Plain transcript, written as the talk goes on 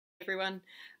everyone.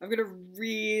 I've got a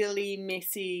really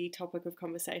messy topic of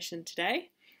conversation today,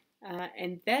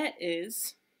 and that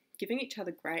is giving each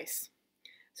other grace.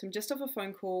 So I'm just off a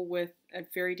phone call with a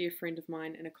very dear friend of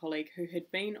mine and a colleague who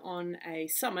had been on a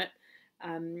summit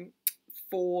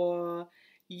for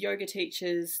yoga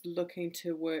teachers looking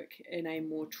to work in a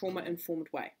more trauma-informed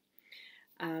way.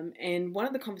 And one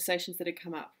of the conversations that had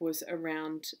come up was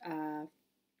around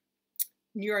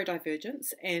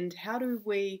neurodivergence and how do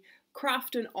we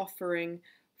craft an offering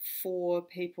for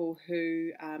people who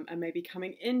are maybe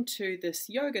coming into this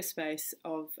yoga space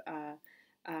of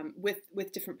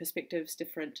with different perspectives,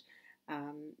 different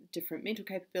mental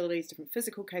capabilities, different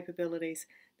physical capabilities.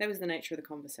 That was the nature of the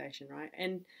conversation, right?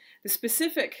 And the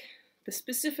specific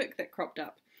that cropped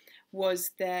up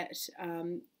was that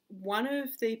one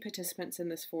of the participants in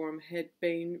this forum had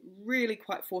been really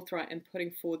quite forthright in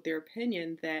putting forward their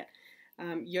opinion that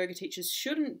yoga teachers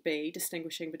shouldn't be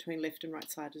distinguishing between left and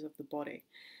right sides of the body,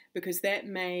 because that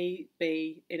may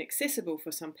be inaccessible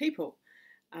for some people.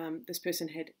 This person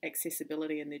had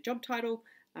accessibility in their job title.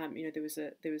 There was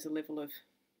a level of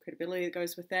credibility that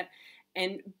goes with that.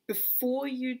 And before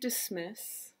you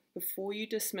dismiss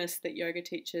that yoga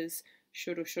teachers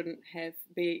should or shouldn't have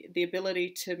the ability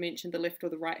to mention the left or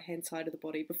the right hand side of the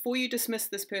body, before you dismiss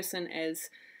this person as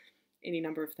any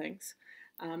number of things,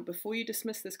 before you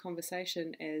dismiss this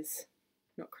conversation as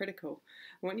not critical,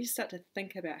 I want you to start to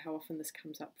think about how often this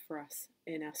comes up for us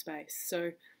in our space.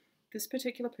 So this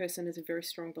particular person has a very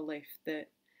strong belief that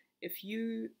if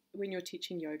you, when you're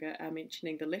teaching yoga, are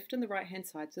mentioning the left and the right hand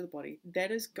sides of the body,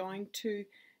 that is going to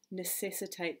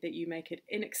necessitate that you make it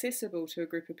inaccessible to a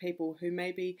group of people who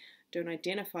maybe don't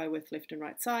identify with left and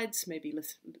right sides, maybe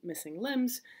missing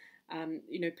limbs,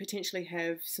 potentially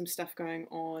have some stuff going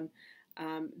on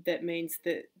that means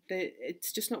that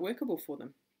it's just not workable for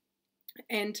them.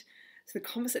 And so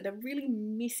the really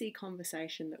messy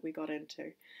conversation that we got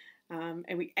into,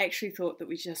 and we actually thought that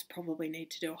we just probably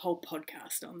need to do a whole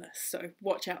podcast on this, so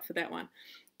watch out for that one.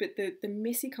 But the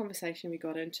messy conversation we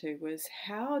got into was,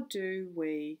 how do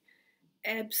we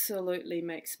absolutely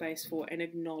make space for and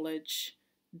acknowledge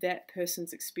that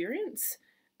person's experience,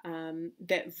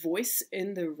 that voice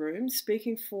in the room,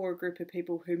 speaking for a group of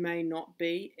people who may not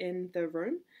be in the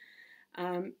room,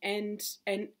 and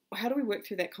how do we work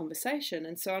through that conversation?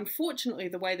 And so unfortunately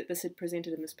the way that this had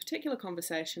presented in this particular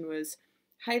conversation was,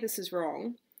 hey, this is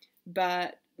wrong,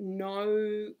 but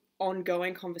no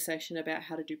ongoing conversation about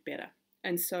how to do better.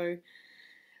 And so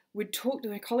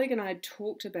my colleague and I had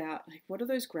talked about, like, what are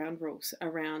those ground rules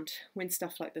around when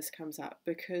stuff like this comes up?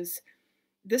 Because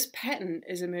this pattern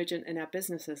is emergent in our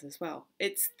businesses as well.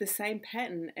 It's the same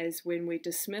pattern as when we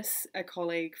dismiss a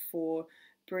colleague for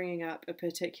bringing up a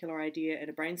particular idea in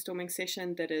a brainstorming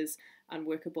session that is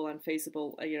unworkable,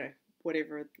 unfeasible,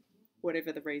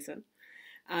 whatever the reason.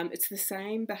 It's the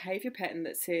same behavior pattern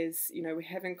that says, we're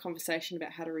having a conversation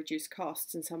about how to reduce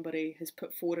costs and somebody has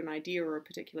put forward an idea or a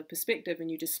particular perspective and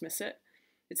you dismiss it.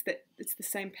 It's the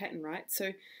same pattern, right?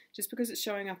 So just because it's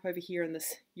showing up over here in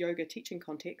this yoga teaching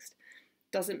context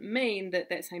doesn't mean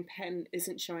that same pattern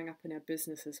isn't showing up in our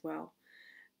business as well.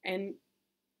 And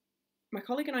my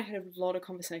colleague and I had a lot of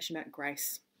conversation about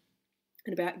grace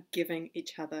and about giving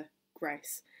each other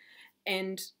grace.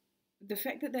 And the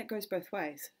fact that goes both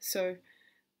ways. So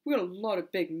we've got a lot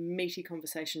of big, meaty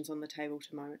conversations on the table at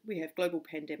the moment. We have global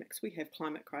pandemics, we have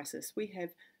climate crisis, we have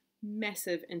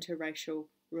massive interracial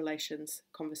relations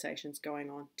conversations going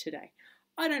on today.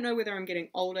 I don't know whether I'm getting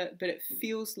older, but it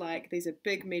feels like these are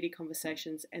big, meaty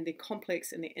conversations and they're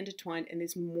complex and they're intertwined and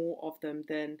there's more of them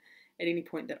than at any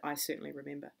point that I certainly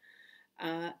remember.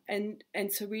 And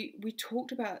so we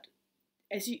talked about,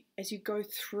 as you go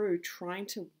through trying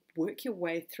to work your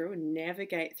way through and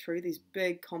navigate through these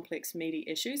big, complex, meaty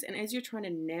issues, and as you're trying to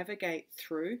navigate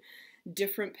through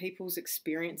different people's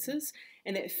experiences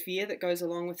and that fear that goes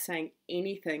along with saying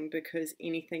anything because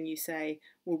anything you say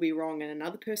will be wrong in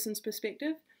another person's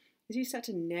perspective, as you start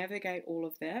to navigate all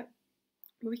of that,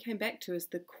 what we came back to is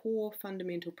the core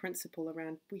fundamental principle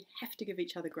around we have to give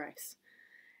each other grace.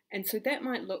 And so that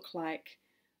might look like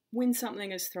when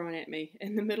something is thrown at me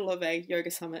in the middle of a yoga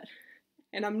summit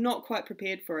and I'm not quite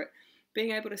prepared for it,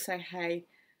 being able to say, hey,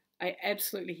 I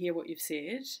absolutely hear what you've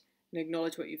said and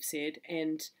acknowledge what you've said,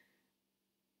 and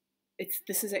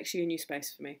this is actually a new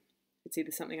space for me. It's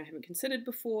either something I haven't considered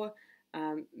before,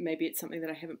 maybe it's something that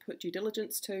I haven't put due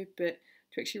diligence to, but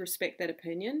to actually respect that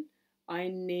opinion, I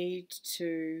need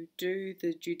to do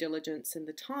the due diligence and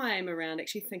the time around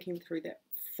actually thinking through that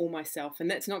for myself,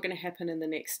 and that's not going to happen in the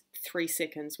next 3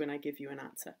 seconds when I give you an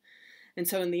answer. And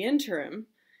so in the interim,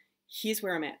 here's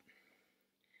where I'm at.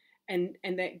 And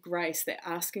that grace, that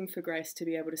asking for grace to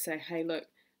be able to say, hey, look,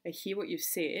 I hear what you've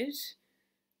said.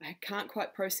 I can't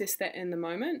quite process that in the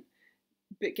moment,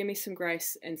 but give me some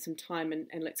grace and some time,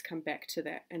 and let's come back to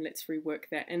that, and let's rework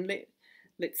that, and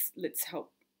let's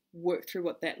help work through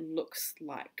what that looks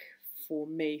like for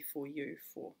me, for you,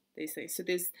 for these things. So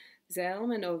there's an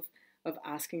element of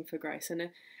asking for grace, and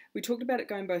we talked about it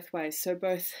going both ways. So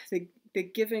both the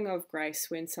giving of grace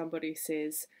when somebody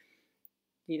says,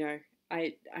 you know,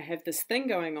 I have this thing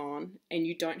going on, and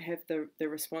you don't have the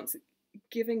response,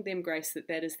 giving them grace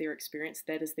that is their experience,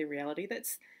 that is their reality, that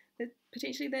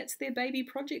potentially that's their baby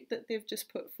project that they've just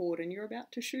put forward, and you're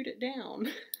about to shoot it down.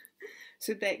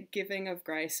 So that giving of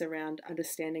grace around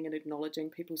understanding and acknowledging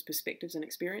people's perspectives and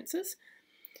experiences,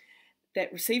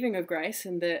 that receiving of grace,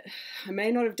 and that I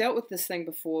may not have dealt with this thing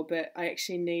before, but I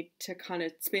actually need to kind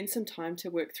of spend some time to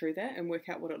work through that and work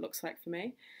out what it looks like for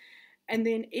me. And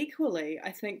then equally,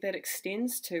 I think that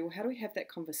extends to, how do we have that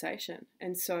conversation?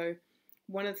 And so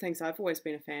one of the things I've always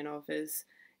been a fan of is,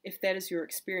 if that is your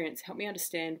experience, help me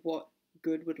understand what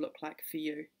good would look like for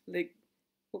you. Like,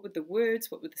 what would the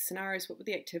words, what would the scenarios, what would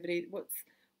the activity, what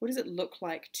does it look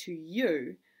like to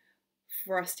you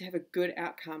for us to have a good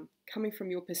outcome coming from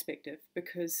your perspective?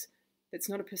 Because it's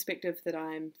not a perspective that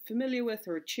I'm familiar with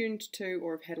or attuned to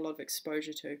or have had a lot of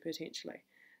exposure to potentially.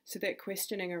 So that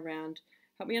questioning around,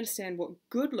 help me understand what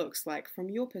good looks like from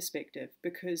your perspective,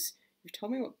 because you've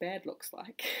told me what bad looks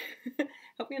like.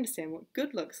 Help me understand what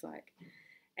good looks like.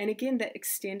 And again, that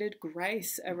extended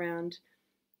grace around,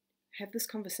 have this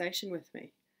conversation with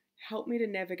me. Help me to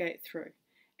navigate through.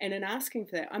 And in asking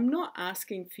for that, I'm not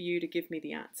asking for you to give me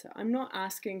the answer. I'm not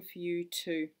asking for you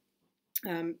to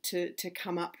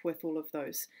come up with all of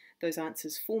those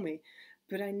answers for me.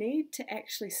 But I need to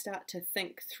actually start to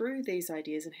think through these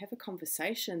ideas and have a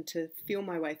conversation to feel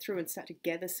my way through and start to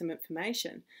gather some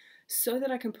information so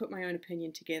that I can put my own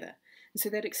opinion together. And so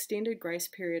that extended grace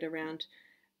period around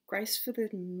grace for the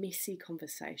messy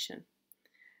conversation.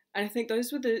 And I think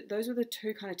those were the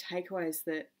two kind of takeaways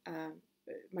that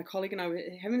my colleague and I were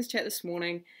having this chat this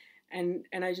morning, and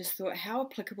I just thought, how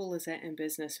applicable is that in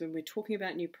business when we're talking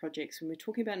about new projects, when we're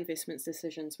talking about investments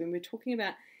decisions, when we're talking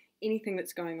about anything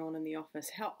that's going on in the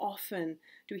office? How often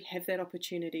do we have that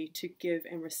opportunity to give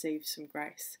and receive some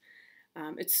grace?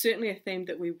 It's certainly a theme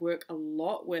that we work a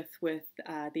lot with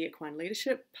the equine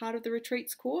leadership part of the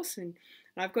retreats course, and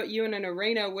I've got you in an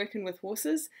arena working with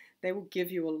horses. They will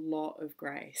give you a lot of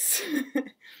grace.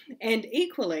 And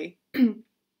equally,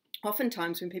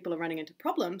 oftentimes when people are running into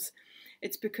problems,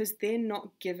 it's because they're not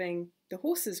giving the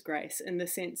horses grace, in the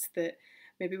sense that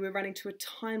maybe we're running to a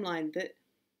timeline that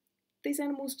these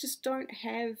animals just don't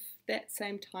have that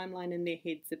same timeline in their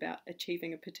heads about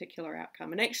achieving a particular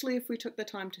outcome. And actually, if we took the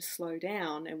time to slow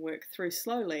down and work through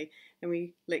slowly, and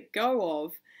we let go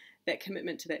of that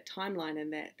commitment to that timeline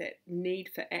and that need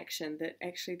for action, that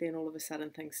actually then all of a sudden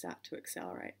things start to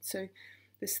accelerate. So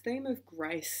this theme of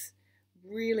grace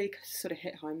really sort of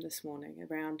hit home this morning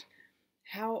around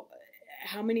how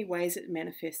many ways it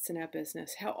manifests in our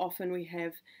business, how often we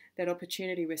have that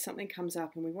opportunity where something comes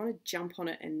up and we want to jump on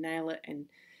it and nail it and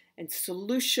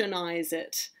solutionize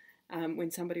it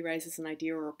when somebody raises an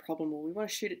idea or a problem, or we want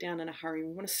to shoot it down in a hurry,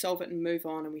 we want to solve it and move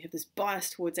on, and we have this bias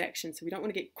towards action, so we don't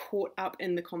want to get caught up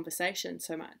in the conversation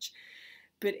so much.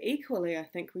 But equally, I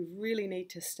think we really need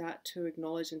to start to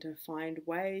acknowledge and to find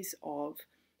ways of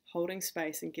holding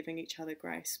space and giving each other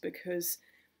grace, because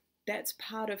that's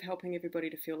part of helping everybody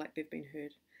to feel like they've been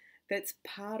heard. That's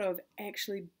part of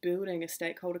actually building a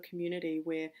stakeholder community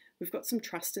where we've got some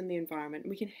trust in the environment, and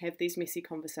we can have these messy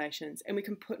conversations, and we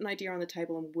can put an idea on the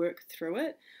table and work through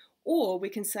it. Or we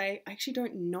can say, I actually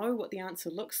don't know what the answer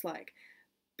looks like,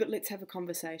 but let's have a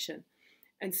conversation.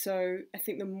 And so I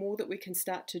think the more that we can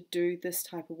start to do this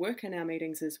type of work in our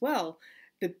meetings as well,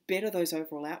 the better those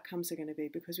overall outcomes are going to be,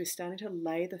 because we're starting to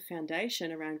lay the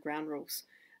foundation around ground rules.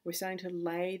 We're starting to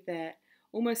lay that,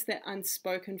 almost that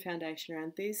unspoken foundation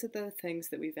around, these are the things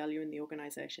that we value in the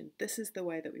organisation. This is the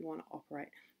way that we want to operate.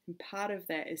 And part of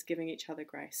that is giving each other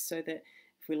grace, so that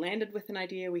if we landed with an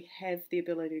idea, we have the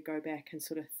ability to go back and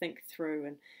sort of think through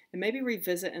and maybe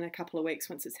revisit in a couple of weeks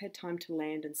once it's had time to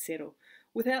land and settle,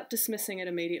 without dismissing it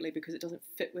immediately because it doesn't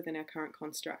fit within our current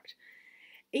construct.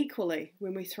 Equally,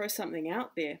 when we throw something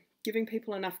out there, giving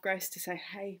people enough grace to say,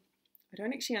 hey, I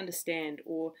don't actually understand,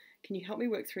 or can you help me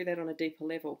work through that on a deeper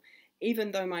level,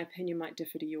 even though my opinion might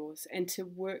differ to yours, and to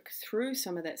work through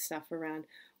some of that stuff around,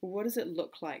 well, what does it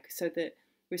look like, so that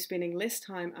we're spending less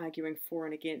time arguing for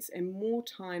and against and more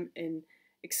time in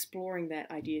exploring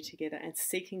that idea together and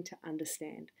seeking to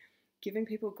understand. Giving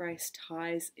people grace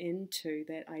ties into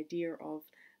that idea of,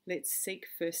 let's seek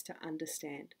first to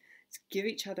understand. give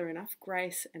each other enough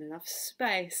grace and enough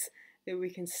space that we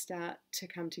can start to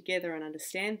come together and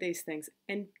understand these things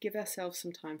and give ourselves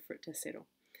some time for it to settle.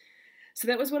 So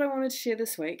that was what I wanted to share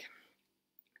this week.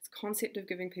 This concept of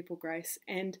giving people grace.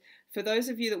 And for those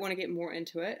of you that want to get more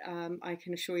into it, I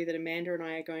can assure you that Amanda and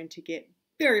I are going to get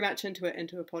very much into it,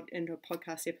 into a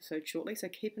podcast episode shortly. So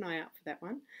keep an eye out for that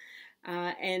one.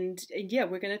 And yeah,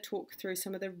 we're going to talk through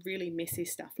some of the really messy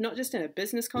stuff, not just in a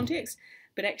business context,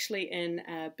 but actually in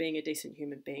being a decent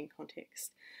human being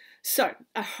context. So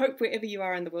I hope wherever you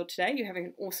are in the world today, you're having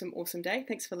an awesome, awesome day.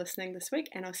 Thanks for listening this week,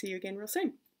 and I'll see you again real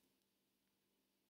soon.